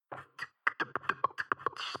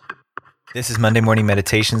This is Monday Morning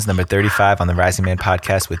Meditations number 35 on the Rising Man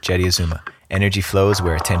podcast with Jetty Azuma. Energy flows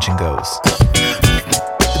where attention goes.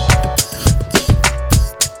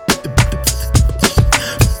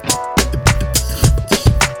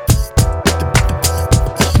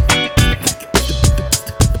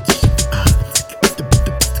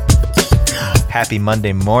 Happy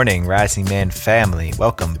Monday morning, Rising Man family.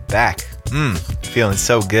 Welcome back. Feeling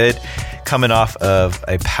so good. Coming off of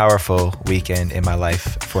a powerful weekend in my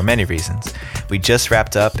life for many reasons. We just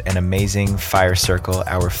wrapped up an amazing Fire Circle,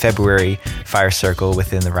 our February Fire Circle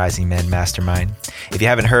within the Rising Men Mastermind. If you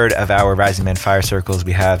haven't heard of our Rising Men Fire Circles,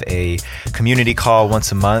 we have a community call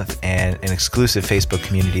once a month and an exclusive Facebook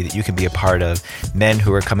community that you can be a part of. Men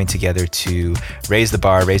who are coming together to raise the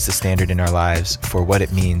bar, raise the standard in our lives for what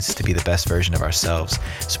it means to be the best version of ourselves,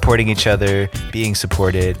 supporting each other, being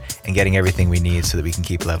supported, and getting everything we need so that we can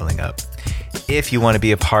keep leveling up. If you want to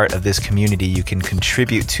be a part of this community, you can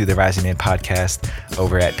contribute to the Rising Man podcast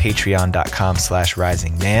over at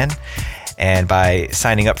patreon.com/risingman. And by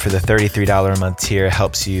signing up for the $33 a month tier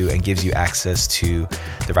helps you and gives you access to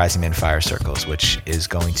the Rising Man Fire Circles, which is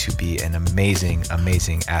going to be an amazing,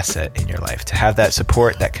 amazing asset in your life. To have that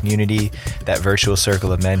support, that community, that virtual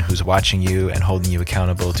circle of men who's watching you and holding you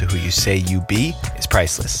accountable to who you say you be is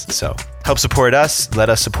priceless. So help support us, let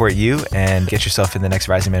us support you, and get yourself in the next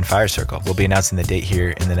Rising Man Fire Circle. We'll be announcing the date here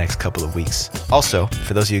in the next couple of weeks. Also,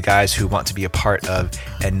 for those of you guys who want to be a part of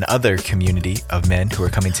another community of men who are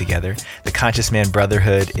coming together, the Conscious Man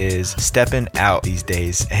Brotherhood is stepping out these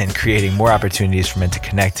days and creating more opportunities for men to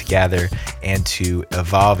connect, gather, and to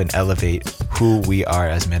evolve and elevate who we are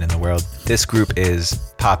as men in the world. This group is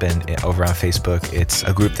popping over on Facebook. It's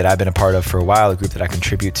a group that I've been a part of for a while, a group that I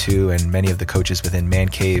contribute to, and many of the coaches within Man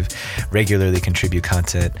Cave regularly contribute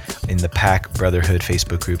content in the Pack Brotherhood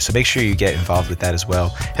Facebook group. So make sure you get involved with that as well.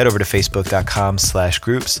 Head over to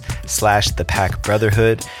facebook.com/groups/the Pack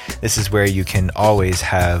Brotherhood. This is where you can always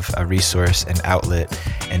have a resource, an outlet,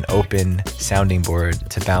 an open sounding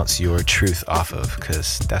board to bounce your truth off of,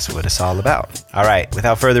 because that's what it's all about. All right,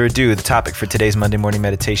 without further ado, the topic for today's Monday morning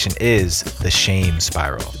meditation is the shame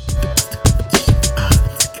spiral.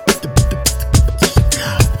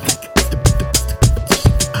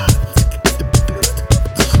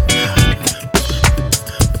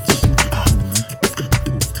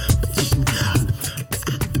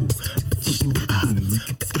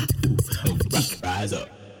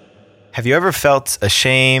 Have you ever felt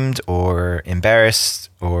ashamed or embarrassed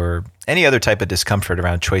or any other type of discomfort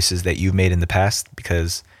around choices that you've made in the past?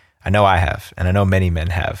 Because I know I have, and I know many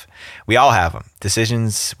men have. We all have them.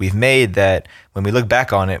 Decisions we've made that when we look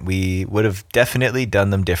back on it, we would have definitely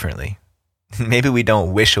done them differently. Maybe we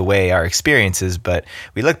don't wish away our experiences, but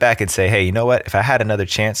we look back and say, hey, you know what? If I had another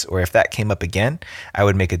chance, or if that came up again, I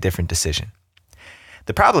would make a different decision.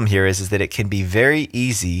 The problem here is that it can be very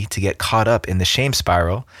easy to get caught up in the shame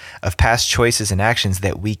spiral of past choices and actions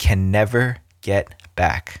that we can never get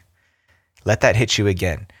back. Let that hit you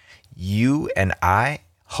again. You and I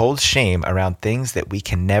hold shame around things that we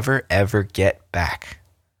can never, ever get back.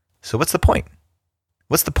 So what's the point?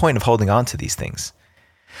 What's the point of holding on to these things?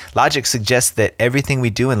 Logic suggests that everything we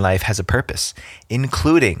do in life has a purpose,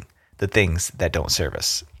 including the things that don't serve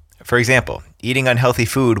us. For example, eating unhealthy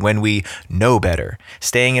food when we know better,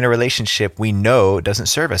 staying in a relationship we know doesn't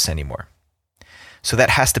serve us anymore. So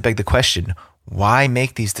that has to beg the question, why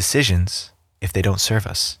make these decisions if they don't serve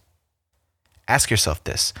us? Ask yourself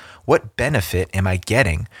this: what benefit am I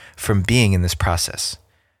getting from being in this process?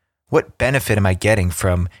 What benefit am I getting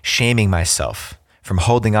from shaming myself, from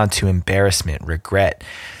holding on to embarrassment, regret,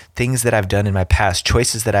 things that I've done in my past,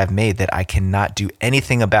 choices that I've made that I cannot do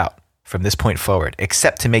anything about from this point forward,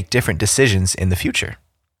 except to make different decisions in the future?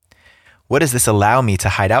 What does this allow me to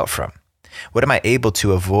hide out from? What am I able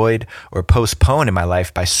to avoid or postpone in my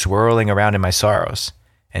life by swirling around in my sorrows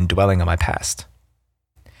and dwelling on my past?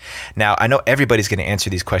 Now, I know everybody's going to answer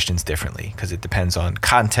these questions differently because it depends on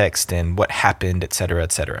context and what happened, et cetera,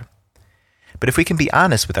 et cetera. But if we can be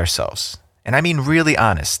honest with ourselves, and I mean really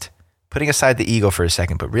honest, putting aside the ego for a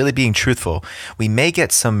second, but really being truthful, we may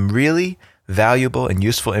get some really valuable and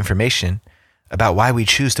useful information about why we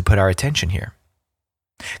choose to put our attention here.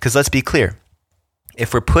 Because let's be clear,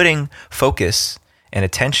 if we're putting focus and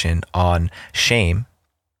attention on shame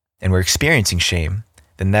and we're experiencing shame,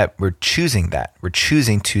 then we're choosing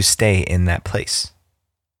to stay in that place.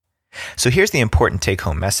 So here's the important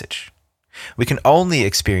take-home message. We can only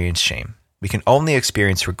experience shame. We can only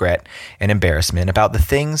experience regret and embarrassment about the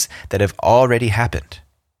things that have already happened.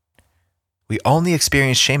 We only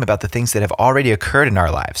experience shame about the things that have already occurred in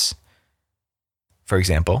our lives. For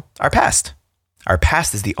example, our past. Our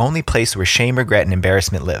past is the only place where shame, regret, and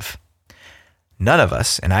embarrassment live. None of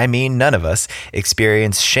us, and I mean none of us,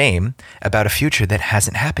 experience shame about a future that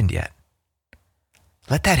hasn't happened yet.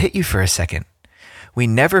 Let that hit you for a second. We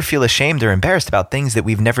never feel ashamed or embarrassed about things that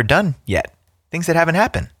we've never done yet, things that haven't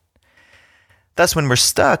happened. Thus, when we're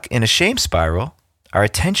stuck in a shame spiral, our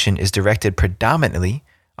attention is directed predominantly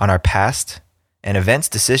on our past and events,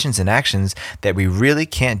 decisions, and actions that we really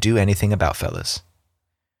can't do anything about, fellas.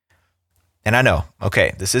 And I know,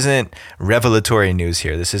 okay, this isn't revelatory news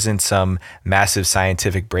here. This isn't some massive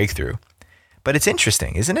scientific breakthrough. But it's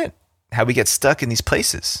interesting, isn't it? How we get stuck in these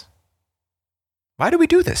places. Why do we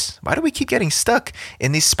do this? Why do we keep getting stuck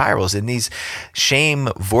in these spirals, in these shame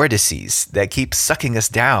vortices that keep sucking us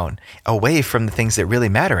down away from the things that really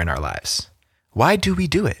matter in our lives? Why do we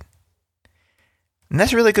do it? And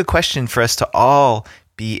that's a really good question for us to all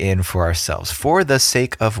be in for ourselves. For the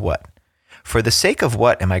sake of what? For the sake of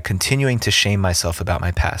what am I continuing to shame myself about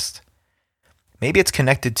my past? Maybe it's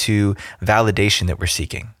connected to validation that we're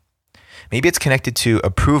seeking. Maybe it's connected to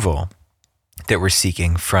approval that we're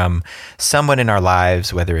seeking from someone in our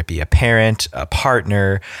lives, whether it be a parent, a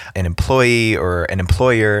partner, an employee, or an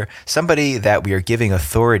employer, somebody that we are giving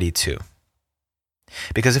authority to.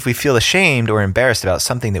 Because if we feel ashamed or embarrassed about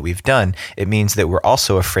something that we've done, it means that we're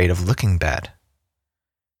also afraid of looking bad.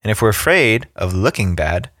 And if we're afraid of looking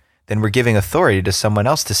bad, then we're giving authority to someone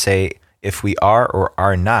else to say if we are or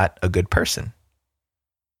are not a good person.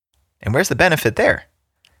 And where's the benefit there?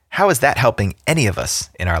 How is that helping any of us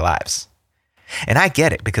in our lives? And I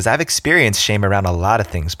get it because I've experienced shame around a lot of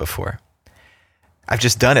things before. I've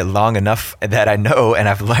just done it long enough that I know and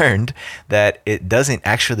I've learned that it doesn't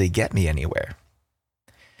actually get me anywhere.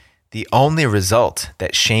 The only result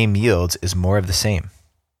that shame yields is more of the same.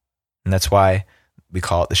 And that's why we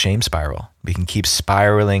call it the shame spiral. We can keep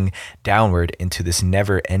spiraling downward into this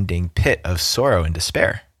never-ending pit of sorrow and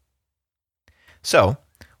despair. So,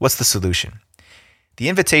 what's the solution? The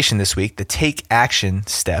invitation this week, the take action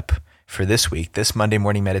step for this week, this Monday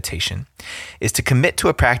morning meditation, is to commit to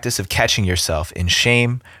a practice of catching yourself in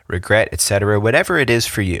shame, regret, etc., whatever it is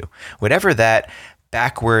for you, whatever that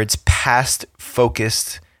backwards,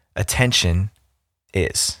 past-focused attention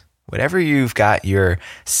is. Whatever you've got your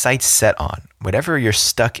sights set on, whatever you're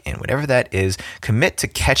stuck in, whatever that is, commit to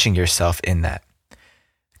catching yourself in that.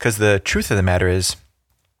 Because the truth of the matter is,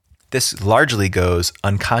 this largely goes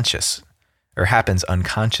unconscious or happens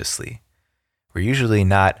unconsciously. We're usually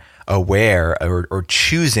not aware or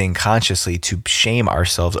choosing consciously to shame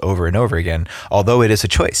ourselves over and over again, although it is a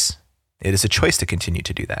choice. It is a choice to continue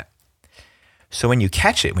to do that. So when you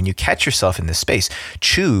catch it, when you catch yourself in this space,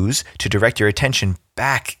 choose to direct your attention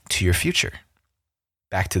back to your future.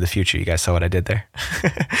 Back to the future. You guys saw what I did there?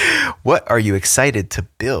 What are you excited to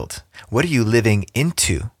build? What are you living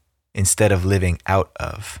into instead of living out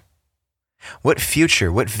of? What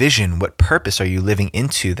future, what vision, what purpose are you living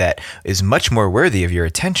into that is much more worthy of your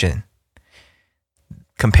attention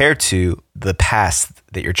compared to the past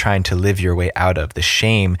that you're trying to live your way out of, the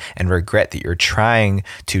shame and regret that you're trying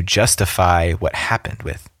to justify what happened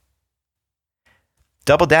with?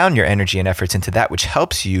 Double down your energy and efforts into that which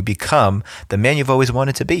helps you become the man you've always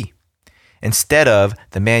wanted to be, instead of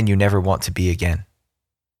the man you never want to be again.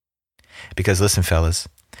 Because listen, fellas,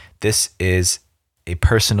 this is a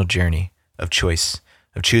personal journey of choice,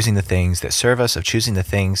 of choosing the things that serve us, of choosing the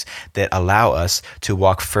things that allow us to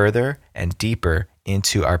walk further and deeper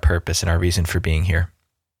into our purpose and our reason for being here.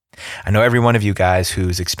 I know every one of you guys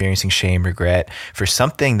who's experiencing shame, regret for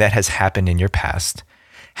something that has happened in your past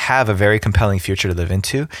have a very compelling future to live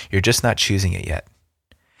into. You're just not choosing it yet.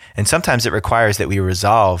 And sometimes it requires that we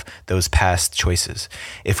resolve those past choices.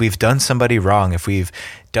 If we've done somebody wrong, if we've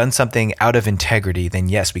done something out of integrity, then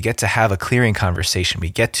yes, we get to have a clearing conversation. We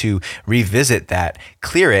get to revisit that,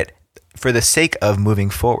 clear it for the sake of moving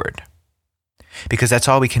forward. Because that's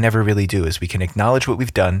all we can ever really do is we can acknowledge what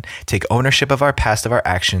we've done, take ownership of our past, of our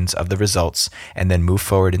actions, of the results, and then move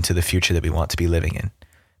forward into the future that we want to be living in,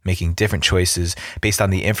 making different choices based on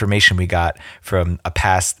the information we got from a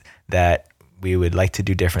past that we would like to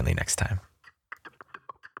do differently next time.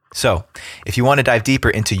 So, if you want to dive deeper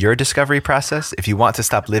into your discovery process, if you want to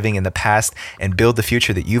stop living in the past and build the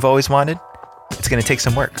future that you've always wanted, it's going to take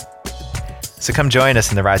some work. So come join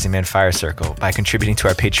us in the Rising Man Fire Circle by contributing to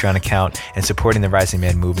our Patreon account and supporting the Rising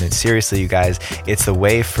Man movement. Seriously, you guys, it's the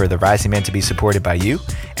way for the Rising Man to be supported by you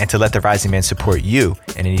and to let the Rising Man support you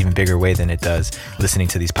in an even bigger way than it does listening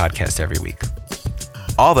to these podcasts every week.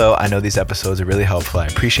 Although I know these episodes are really helpful, I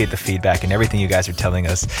appreciate the feedback and everything you guys are telling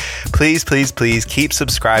us. Please, please, please keep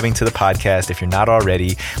subscribing to the podcast if you're not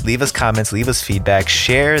already. Leave us comments, leave us feedback,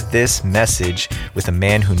 share this message with a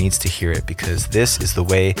man who needs to hear it, because this is the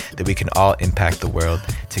way that we can all impact the world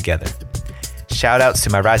together. Shout outs to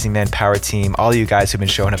my Rising Man Power team, all you guys who've been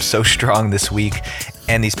showing up so strong this week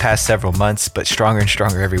and these past several months, but stronger and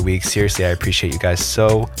stronger every week. Seriously, I appreciate you guys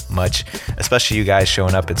so much, especially you guys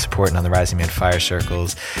showing up and supporting on the Rising Man Fire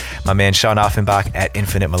Circles. My man Sean Offenbach at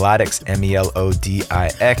Infinite Melodics,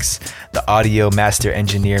 Melodix, the audio master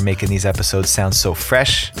engineer making these episodes sound so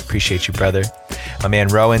fresh. Appreciate you, brother. My man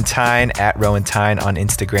Rowan Tyne at Rowan Tyne on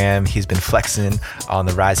Instagram. He's been flexing on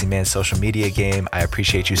the Rising Man social media game. I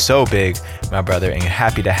appreciate you so big, my brother, and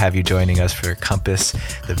happy to have you joining us for Compass,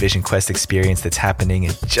 the Vision Quest experience that's happening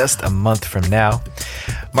in just a month from now.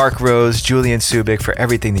 Mark Rose, Julian Subic, for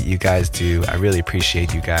everything that you guys do. I really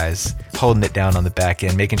appreciate you guys holding it down on the back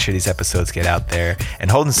end, making sure these episodes get out there, and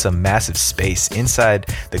holding some massive space inside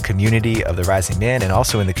the community of the Rising Man and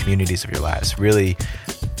also in the communities of your lives. Really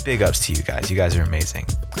big ups to you guys. You guys are amazing.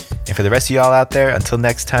 And for the rest of y'all out there, until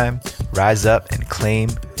next time, rise up and claim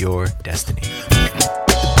your destiny.